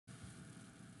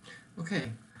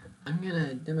Okay, I'm going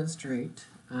to demonstrate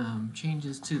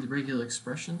changes to the regular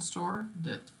expression store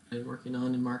that I've been working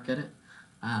on in MarcEdit.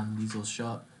 These will show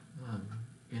up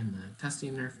in the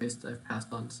testing interface that I've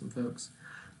passed on to some folks.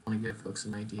 I want to give folks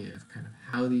an idea of kind of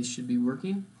how these should be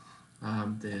working.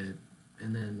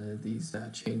 These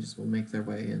changes will make their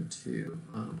way into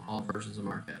all versions of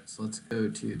MarcEdit. So let's go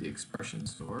to the expression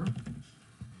store.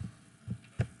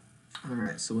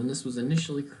 Alright, so when this was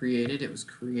initially created, it was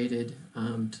created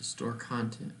to store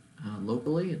content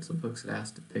locally, and some folks had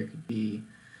asked if there could be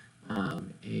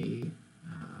a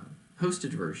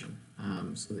hosted version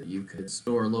so that you could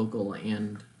store local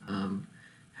and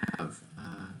have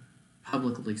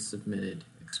publicly submitted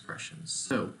expressions.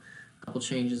 So a couple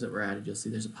changes that were added. You'll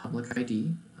see there's a public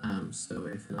ID, so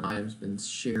if an item's been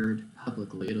shared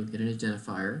publicly, it'll get an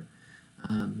identifier.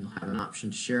 You'll have an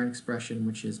option to share an expression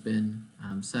which has been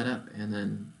set up, and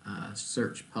then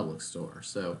search public store.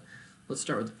 So let's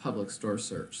start with the public store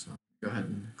search. So go ahead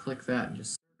and click that and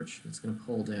just search. It's going to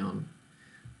pull down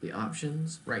the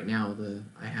options. Right now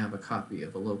I have a copy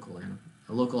of a local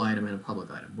item and a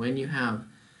public item. When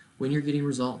you're getting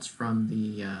results from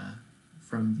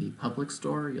the public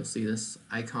store, you'll see this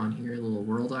icon here, a little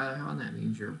world icon. That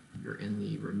means you're in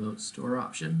the remote store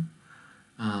option.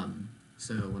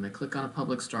 So when I click on a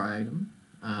public store item,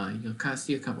 you'll kind of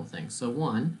see a couple things. So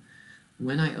one,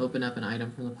 when I open up an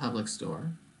item from the public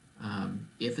store,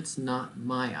 if it's not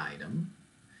my item,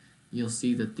 you'll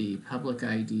see that the public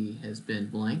ID has been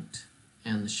blanked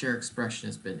and the share expression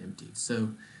has been emptied.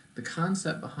 So the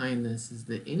concept behind this is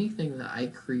that anything that I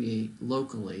create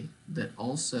locally that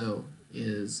also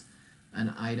is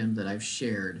an item that I've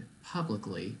shared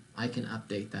publicly, I can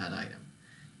update that item.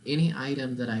 Any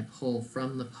item that I pull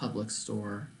from the public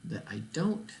store that I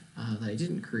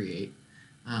didn't create,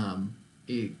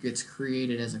 it gets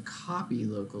created as a copy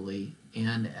locally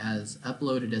and as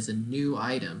uploaded as a new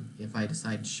item if I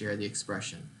decide to share the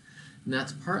expression. And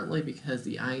that's partly because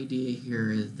the idea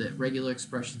here is that regular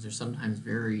expressions are sometimes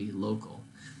very local,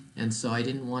 and so I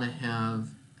didn't want to have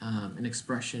an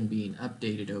expression being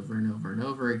updated over and over and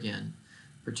over again,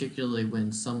 particularly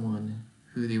when someone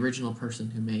who the original person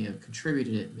who may have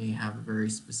contributed it may have a very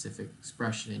specific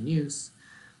expression in use,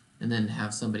 and then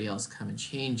have somebody else come and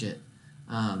change it.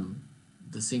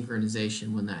 The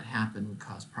synchronization when that happened would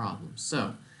cause problems.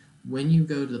 So when you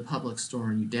go to the public store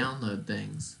and you download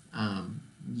things,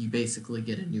 you basically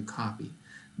get a new copy.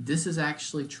 This is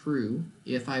actually true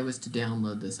if I was to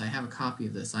download this. I have a copy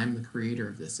of this. I'm the creator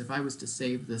of this. If I was to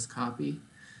save this copy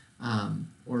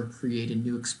or create a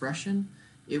new expression,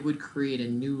 it would create a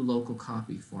new local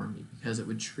copy for me because it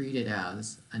would treat it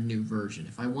as a new version.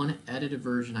 If I want to edit a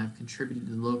version I've contributed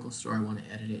to the local store, I want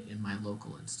to edit it in my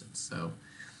local instance. So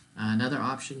another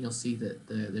option, you'll see that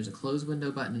there's a close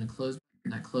window button and a close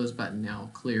button. That close button now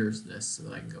clears this so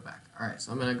that I can go back. Alright,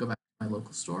 so I'm going to go back to my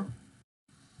local store.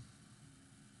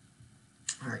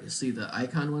 Alright, you'll see the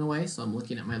icon went away, so I'm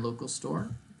looking at my local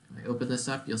store. If I open this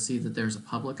up, you'll see that there's a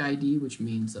public ID, which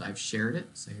means that I've shared it.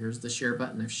 So here's the share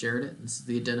button, I've shared it. This is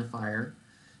the identifier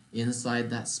inside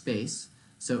that space.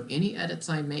 So any edits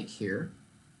I make here,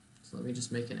 so let me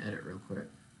just make an edit real quick.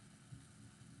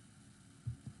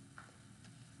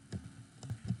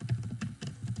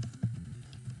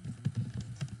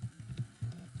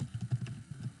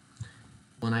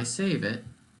 When I save it,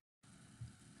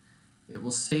 it will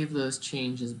save those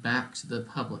changes back to the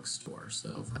public store.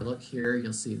 So if I look here,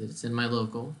 you'll see that it's in my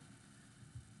local.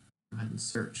 Go ahead and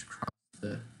search across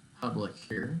the public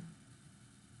here.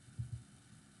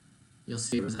 You'll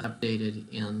see it was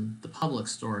updated in the public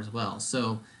store as well.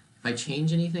 So if I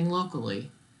change anything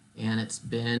locally and it's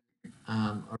been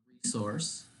a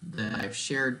resource that I've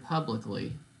shared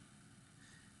publicly,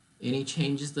 any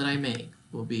changes that I make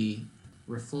will be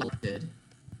reflected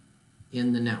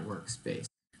in the network space.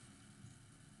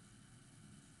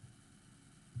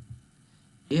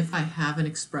 If I have an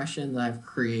expression that I've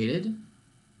created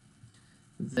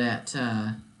that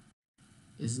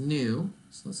is new,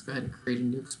 so let's go ahead and create a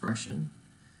new expression.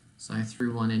 So I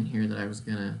threw one in here that I was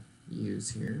going to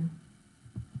use here.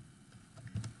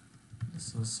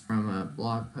 This was from a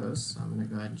blog post, so I'm going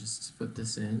to go ahead and just put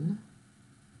this in.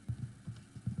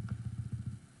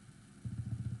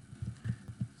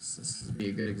 So this would be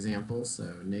a good example.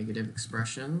 So negative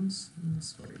expressions.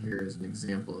 This right here is an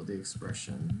example of the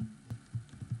expression.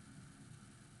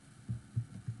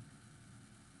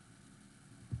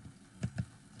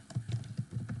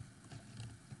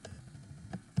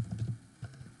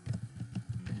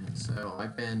 And so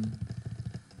I've been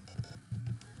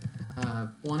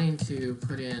wanting to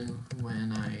put in,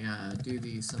 when I do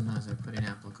these, sometimes I put in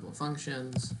applicable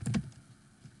functions.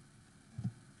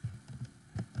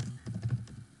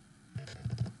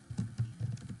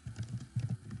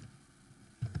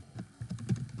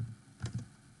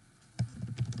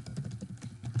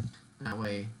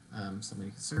 way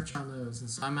somebody can search on those. And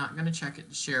so I'm not going to check it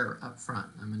to share up front.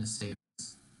 I'm going to save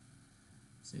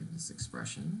this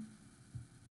expression.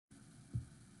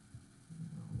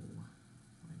 Oh,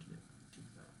 why did it do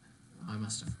that? Oh, I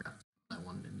must have forgot I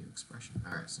wanted a new expression.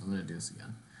 All right, so I'm going to do this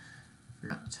again.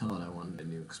 Forgot to tell it I wanted a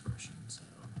new expression, so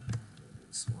I'll do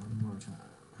this one more time.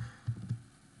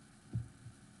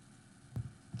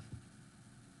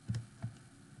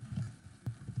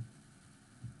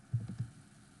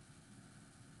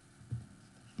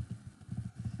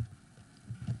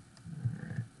 All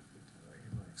right,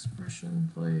 my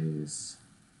expression, please.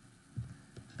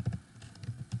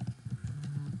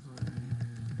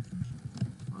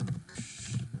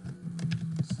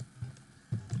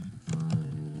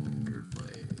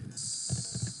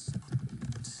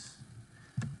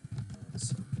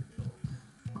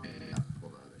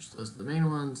 Those are the main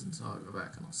ones, and so I'll go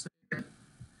back and I'll save it.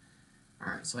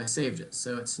 Alright, so I saved it.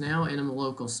 So it's now in a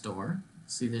local store.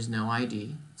 See, there's no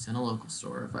ID. It's in a local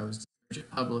store. If I was to search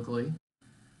it publicly,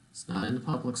 it's not in the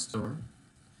public store.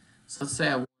 So let's say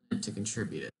I wanted to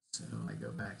contribute it. So I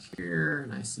go back here,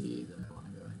 and I see that I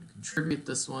want to go ahead and contribute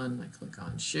this one. I click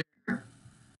on Share. And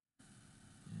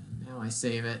now I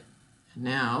save it. And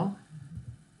now,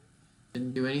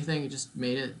 didn't do anything. It just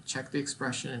made it, check the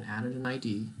expression, and added an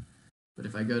ID. But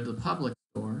if I go to the public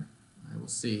store, I will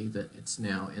see that it's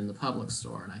now in the public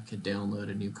store, and I could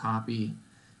download a new copy,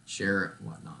 share it, and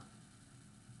whatnot.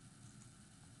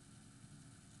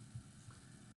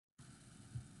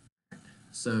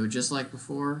 So just like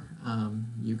before,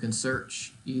 you can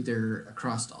search either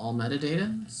across all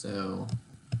metadata. So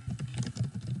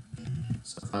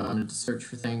if I wanted to search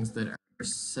for things that are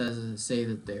say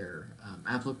that they're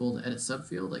applicable to edit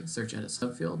subfield, I can search edit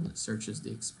subfield, and it searches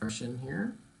the expression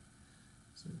here.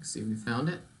 So you can see we found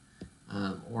it.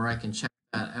 Or I can check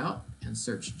that out and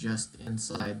search just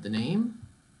inside the name.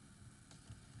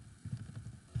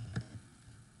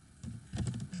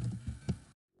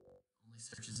 Only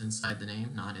searches inside the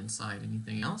name, not inside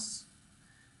anything else.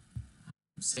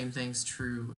 Same thing's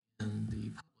true in the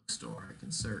public store. I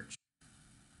can search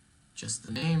just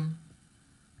the name,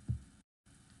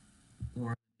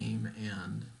 or the name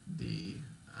and the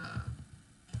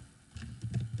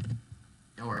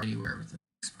or anywhere within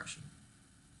the expression.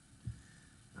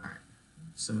 All right,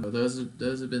 so those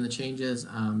have been the changes.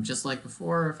 Just like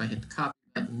before, if I hit the copy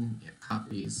button, it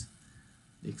copies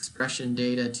the expression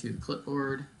data to the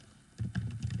clipboard.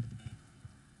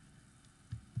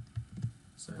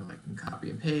 So I can copy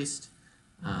and paste.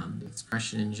 The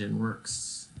expression engine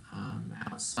works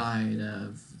outside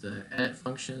of the edit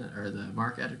function or the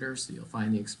Marc editor, so you'll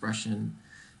find the expression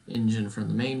engine from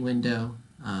the main window.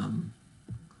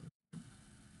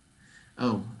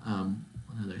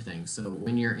 One other thing. So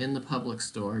when you're in the public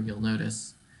store, you'll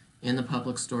notice in the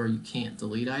public store you can't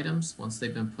delete items. Once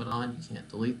they've been put on, you can't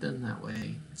delete them. That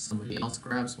way, if somebody else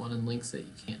grabs one and links it,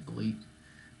 you can't delete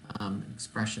an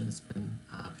expression that's been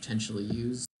potentially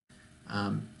used.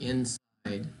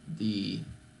 Inside the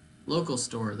local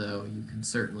store, though, you can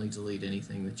certainly delete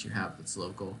anything that you have that's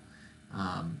local.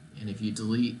 And if you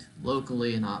delete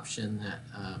locally an option that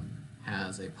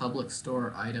has a public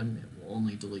store item, it will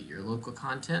only delete your local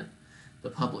content.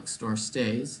 The public store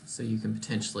stays, so you can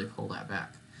potentially pull that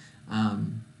back.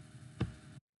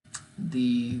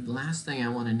 The last thing I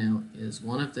want to note is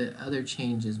one of the other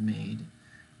changes made,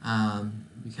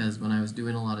 because when I was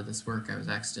doing a lot of this work, I was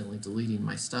accidentally deleting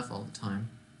my stuff all the time.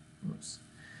 Oops.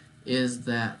 Is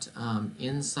that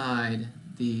inside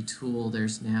the tool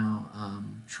there's now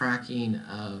tracking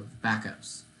of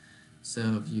backups.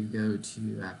 So if you go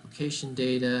to application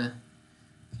data,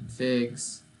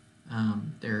 configs,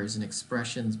 there's an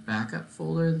expressions backup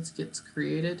folder that gets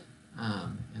created,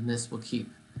 and this will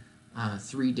keep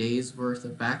 3 days worth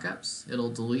of backups.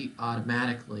 It'll delete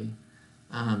automatically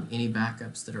any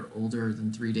backups that are older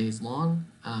than 3 days long.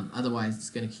 Otherwise, it's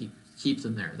going to keep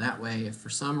them there. That way, if for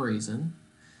some reason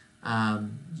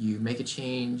you make a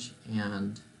change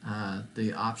and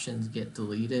the options get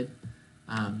deleted,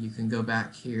 you can go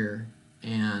back here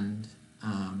and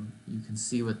you can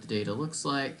see what the data looks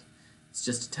like. It's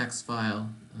just a text file.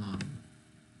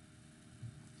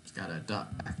 It's got a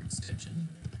 .back extension.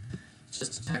 It's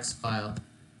just a text file.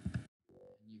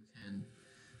 You can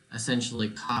essentially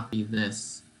copy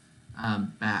this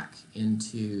back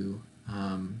into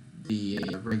the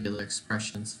regular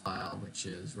expressions file, which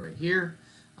is right here.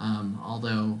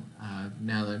 Although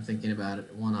now that I'm thinking about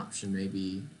it, one option may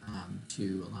be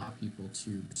to allow people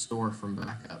to store from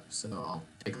backup. So I'll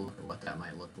take a look at what that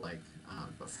might look like.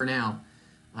 But for now,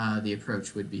 the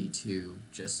approach would be to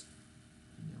just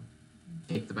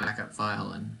take the backup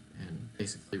file and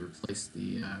basically replace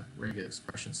the regular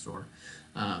expression store.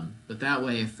 But that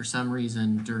way, if for some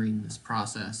reason during this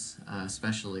process,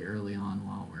 especially early on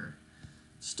while we're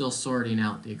still sorting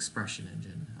out the expression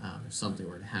engine, if something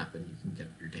were to happen, you can get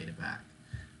your data back.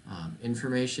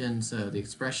 Information, so the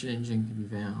expression engine can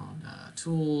be found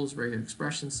tools, regular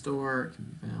expression store, it can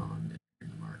be found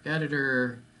in the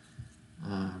MarcEditor,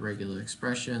 regular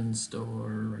expression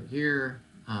store right here,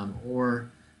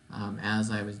 or as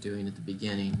I was doing at the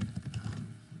beginning,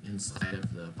 inside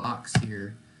of the box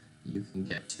here, you can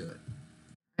get to it.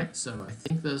 Right, so I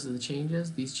think those are the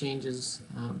changes. These changes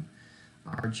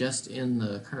are just in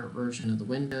the current version of the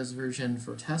Windows version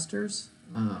for testers.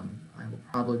 I will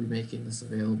probably be making this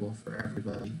available for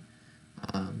everybody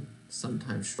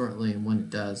sometime shortly, and when it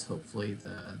does, hopefully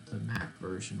the Mac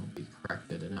version will be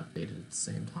corrected and updated at the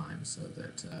same time so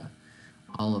that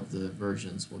all of the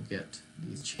versions will get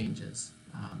these changes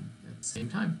at the same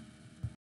time.